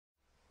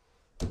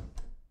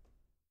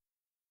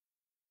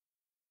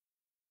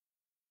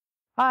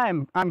Hi,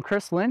 I'm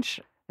Chris Lynch,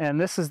 and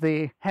this is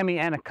the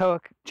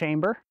hemianechoic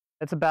chamber.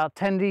 It's about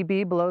 10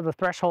 dB below the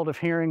threshold of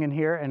hearing in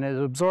here, and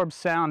it absorbs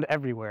sound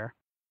everywhere.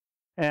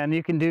 And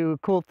you can do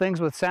cool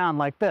things with sound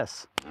like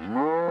this,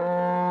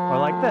 or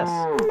like this,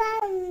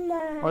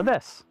 or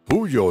this.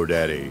 Who's your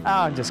daddy?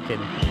 Oh, just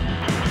kidding.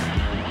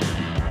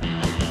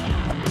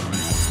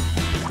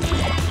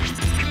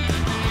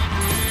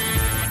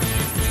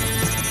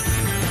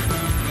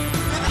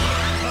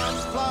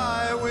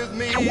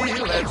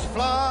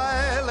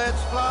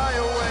 Let's fly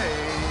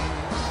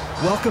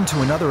away. Welcome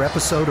to another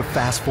episode of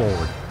Fast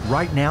Forward.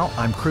 Right now,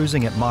 I'm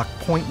cruising at Mach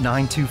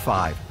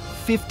 0.925,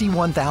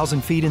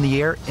 51,000 feet in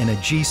the air in a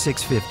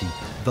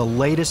G650, the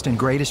latest and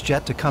greatest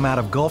jet to come out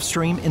of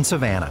Gulfstream in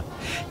Savannah.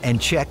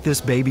 And check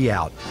this baby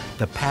out.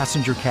 The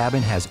passenger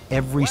cabin has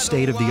every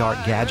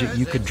state-of-the-art gadget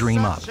you could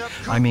dream up.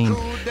 I mean,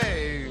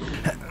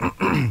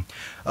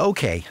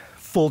 okay.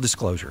 Full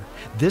disclosure,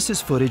 this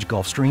is footage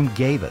Gulfstream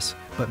gave us,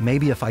 but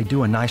maybe if I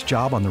do a nice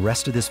job on the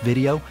rest of this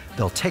video,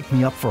 they'll take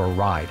me up for a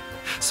ride.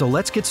 So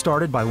let's get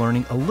started by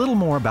learning a little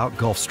more about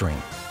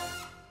Gulfstream.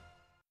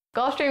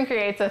 Gulfstream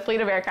creates a fleet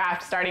of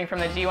aircraft starting from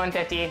the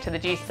G150 to the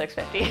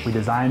G650. We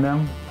design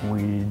them,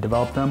 we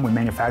develop them, we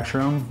manufacture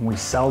them, we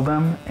sell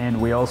them,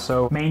 and we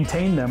also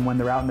maintain them when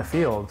they're out in the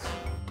field.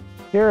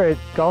 Here at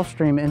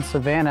Gulfstream in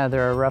Savannah,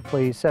 there are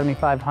roughly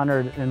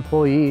 7,500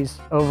 employees.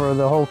 Over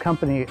the whole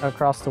company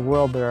across the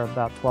world, there are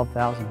about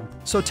 12,000.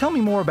 So tell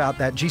me more about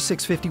that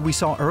G650 we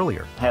saw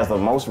earlier. Has the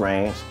most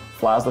range,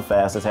 flies the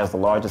fastest, has the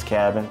largest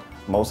cabin,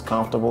 most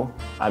comfortable.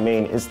 I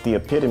mean, it's the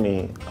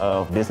epitome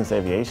of business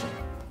aviation.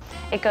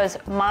 It goes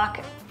Mach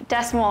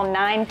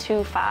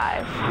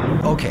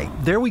 0.925. Okay,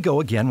 there we go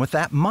again with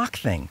that Mach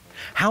thing.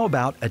 How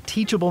about a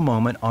teachable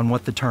moment on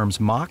what the terms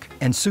Mach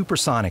and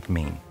Supersonic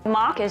mean?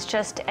 Mach is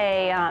just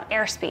a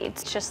airspeed.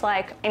 It's just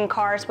like in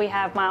cars we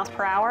have miles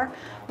per hour.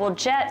 Well,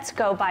 jets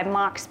go by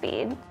Mach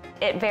speed.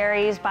 It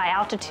varies by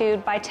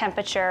altitude, by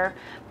temperature,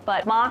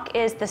 but Mach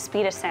is the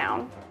speed of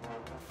sound.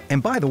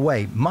 And by the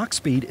way, Mach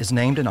speed is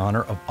named in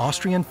honor of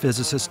Austrian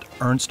physicist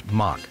Ernst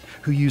Mach,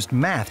 who used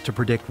math to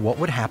predict what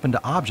would happen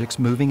to objects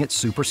moving at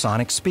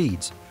supersonic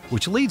speeds,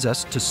 which leads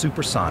us to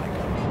supersonic.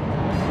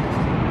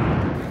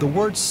 The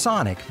word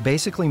sonic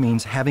basically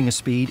means having a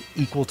speed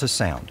equal to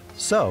sound.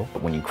 So,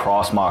 when you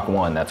cross Mach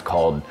 1, that's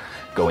called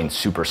going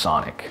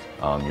supersonic.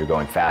 You're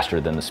going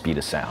faster than the speed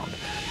of sound.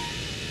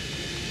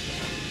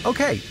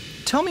 Okay,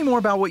 tell me more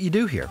about what you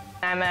do here.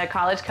 I'm a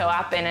college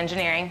co-op in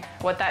engineering.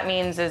 What that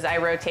means is I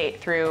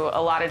rotate through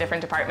a lot of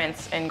different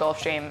departments in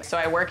Gulfstream. So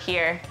I work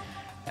here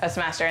a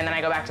semester and then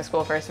I go back to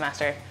school for a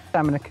semester.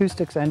 I'm an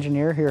acoustics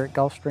engineer here at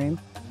Gulfstream,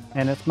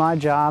 and it's my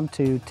job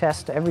to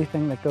test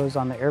everything that goes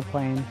on the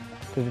airplane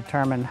to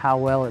determine how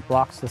well it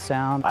blocks the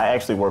sound. I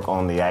actually work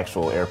on the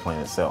actual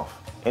airplane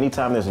itself.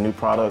 Anytime there's a new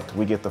product,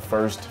 we get the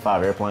first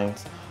 5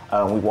 airplanes.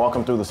 We walk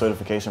them through the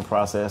certification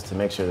process to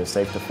make sure they're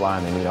safe to fly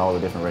and they meet all the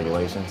different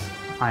regulations.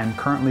 I am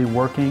currently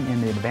working in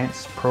the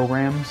Advanced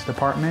Programs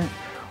Department,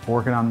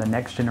 working on the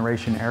next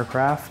generation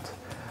aircraft.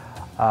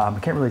 I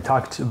can't really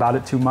talk about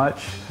it too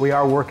much. We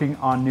are working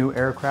on new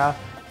aircraft.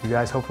 You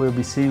guys hopefully will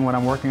be seeing what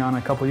I'm working on in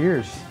a couple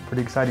years.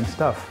 Pretty exciting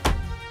stuff.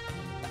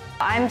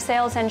 I'm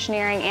sales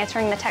engineering,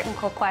 answering the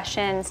technical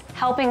questions,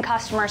 helping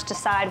customers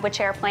decide which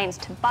airplanes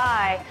to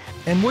buy.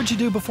 And what'd you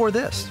do before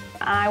this?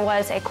 I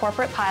was a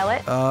corporate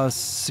pilot.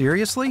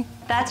 Seriously?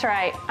 That's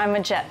right, I'm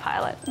a jet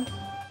pilot.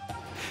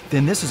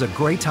 Then this is a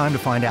great time to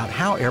find out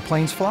how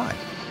airplanes fly.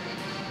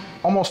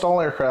 Almost all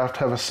aircraft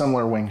have a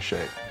similar wing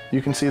shape.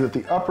 You can see that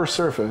the upper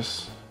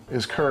surface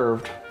is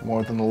curved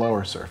more than the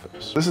lower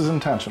surface. This is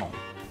intentional.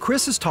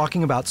 Chris is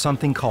talking about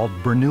something called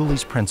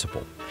Bernoulli's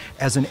principle.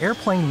 As an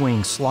airplane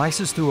wing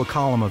slices through a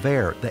column of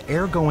air, the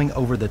air going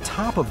over the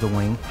top of the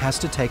wing has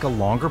to take a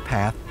longer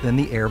path than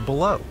the air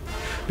below.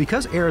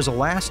 Because air is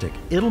elastic,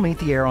 it'll meet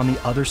the air on the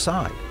other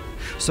side.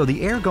 So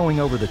the air going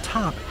over the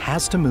top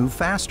has to move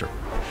faster.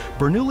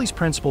 Bernoulli's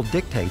principle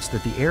dictates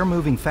that the air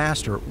moving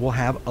faster will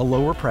have a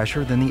lower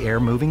pressure than the air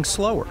moving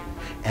slower.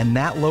 And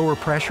that lower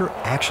pressure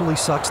actually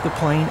sucks the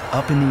plane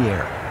up in the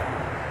air.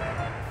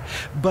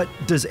 But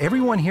does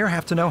everyone here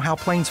have to know how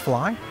planes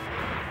fly?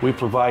 We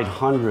provide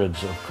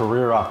hundreds of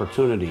career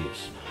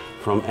opportunities,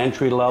 from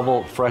entry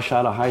level, fresh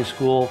out of high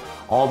school,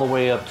 all the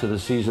way up to the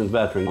seasoned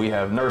veteran. We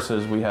have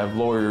nurses, we have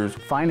lawyers,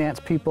 Finance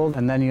people,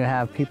 and then you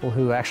have people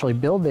who actually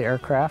build the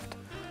aircraft,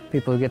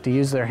 people who get to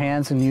use their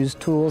hands and use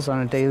tools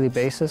on a daily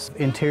basis,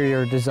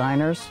 interior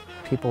designers,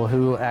 people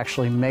who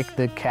actually make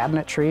the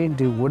cabinetry,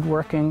 do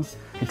woodworking.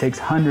 It takes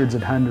hundreds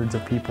and hundreds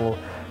of people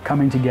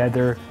coming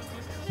together,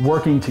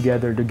 working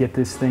together to get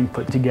this thing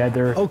put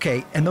together.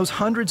 Okay, and those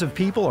hundreds of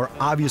people are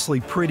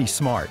obviously pretty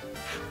smart.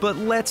 But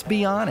let's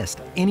be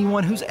honest,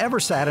 anyone who's ever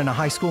sat in a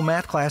high school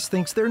math class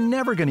thinks they're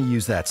never going to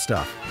use that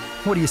stuff.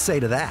 What do you say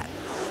to that?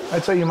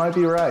 I'd say you might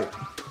be right,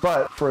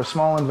 but for a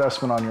small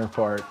investment on your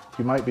part,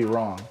 you might be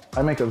wrong.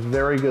 I make a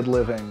very good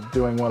living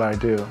doing what I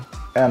do,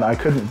 and I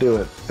couldn't do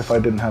it if I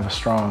didn't have a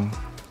strong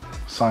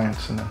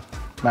science and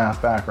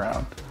math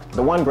background.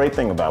 The one great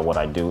thing about what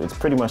I do, it's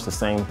pretty much the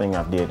same thing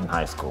I did in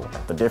high school.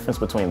 The difference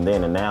between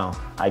then and now,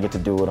 I get to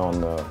do it on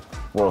the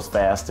world's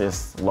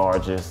fastest,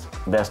 largest,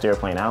 best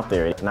airplane out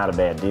there. It's not a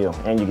bad deal,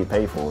 and you get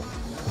paid for it.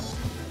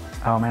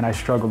 Oh man, I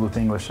struggled with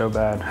English so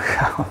bad.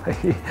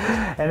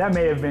 And that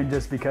may have been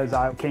just because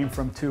I came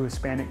from 2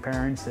 Hispanic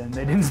parents and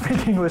they didn't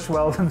speak English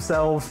well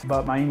themselves,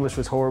 but my English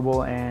was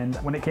horrible, and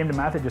when it came to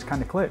math, it just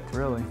kind of clicked,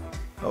 really.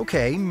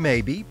 Okay,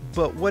 maybe,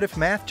 but what if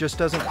math just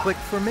doesn't click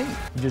for me?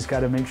 You just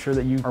got to make sure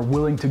that you are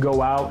willing to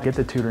go out, get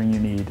the tutoring you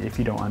need if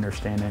you don't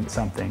understand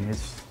something.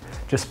 It's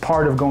just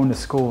part of going to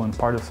school and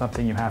part of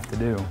something you have to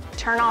do.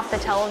 Turn off the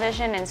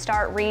television and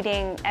start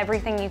reading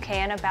everything you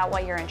can about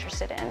what you're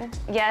interested in.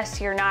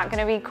 Yes, you're not going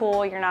to be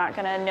cool, you're not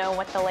going to know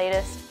what the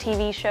latest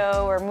TV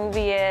show or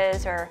movie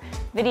is or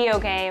video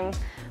game,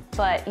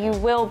 but you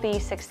will be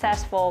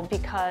successful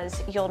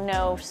because you'll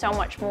know so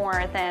much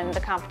more than the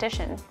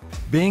competition.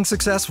 Being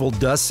successful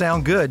does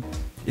sound good.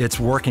 It's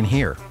working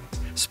here.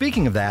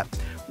 Speaking of that,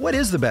 what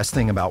is the best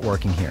thing about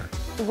working here?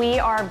 We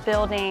are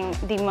building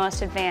the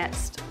most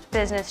advanced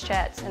business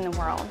jets in the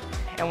world.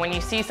 And when you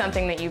see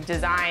something that you've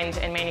designed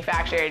and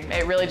manufactured,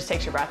 it really just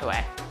takes your breath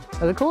away.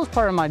 The coolest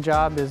part of my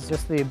job is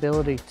just the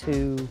ability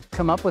to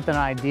come up with an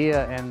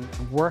idea and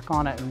work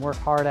on it and work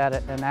hard at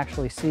it and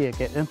actually see it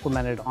get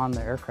implemented on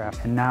the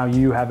aircraft. And now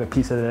you have a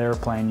piece of the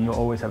airplane, you'll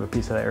always have a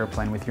piece of the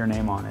airplane with your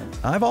name on it.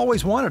 I've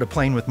always wanted a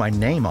plane with my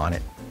name on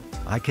it.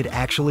 I could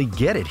actually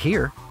get it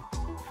here.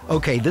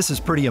 Okay, this is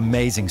pretty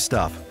amazing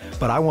stuff,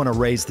 but I want to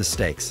raise the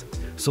stakes.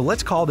 So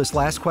let's call this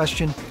last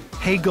question,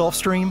 Hey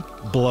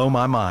Gulfstream, blow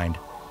my mind.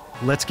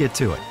 Let's get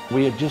to it.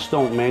 We just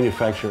don't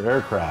manufacture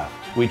aircraft.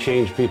 We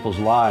change people's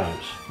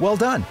lives. Well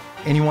done.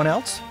 Anyone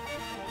else?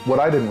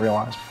 What I didn't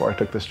realize before I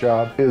took this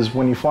job is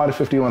when you fly to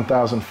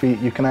 51,000 feet,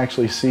 you can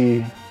actually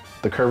see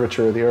the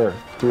curvature of the Earth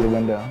through the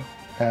window.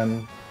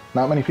 And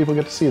not many people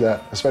get to see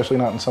that, especially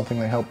not in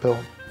something they help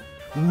build.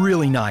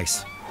 Really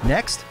nice.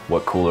 Next?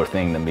 What cooler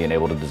thing than being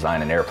able to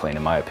design an airplane,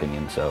 in my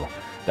opinion. So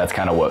that's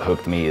kind of what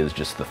hooked me, is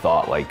just the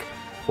thought, like,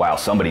 wow,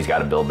 somebody's got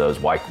to build those.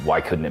 Why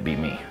couldn't it be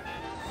me?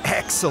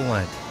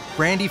 Excellent.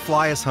 Brandy,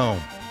 fly us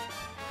home.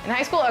 In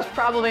high school, I was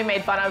probably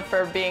made fun of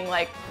for being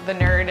like the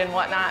nerd and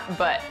whatnot,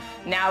 but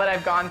now that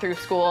I've gone through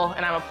school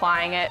and I'm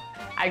applying it,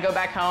 I go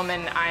back home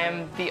and I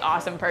am the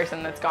awesome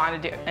person that's gone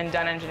to do and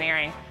done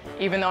engineering,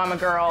 even though I'm a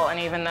girl and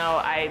even though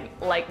I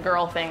like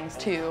girl things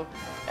too.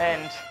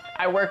 And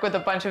I work with a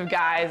bunch of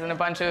guys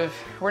and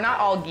we're not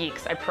all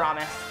geeks, I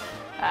promise.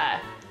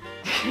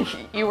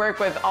 You work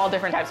with all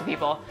different types of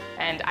people,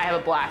 and I have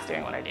a blast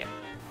doing what I do.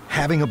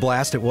 Having a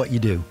blast at what you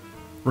do.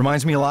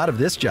 Reminds me a lot of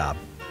this job.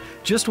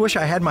 Just wish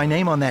I had my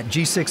name on that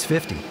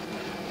G650.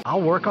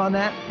 I'll work on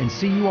that and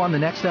see you on the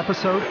next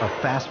episode of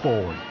Fast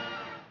Forward.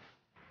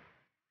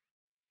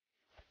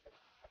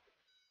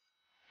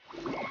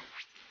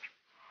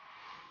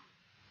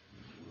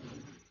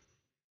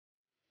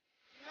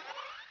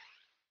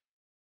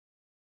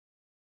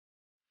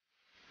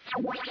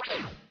 Wow.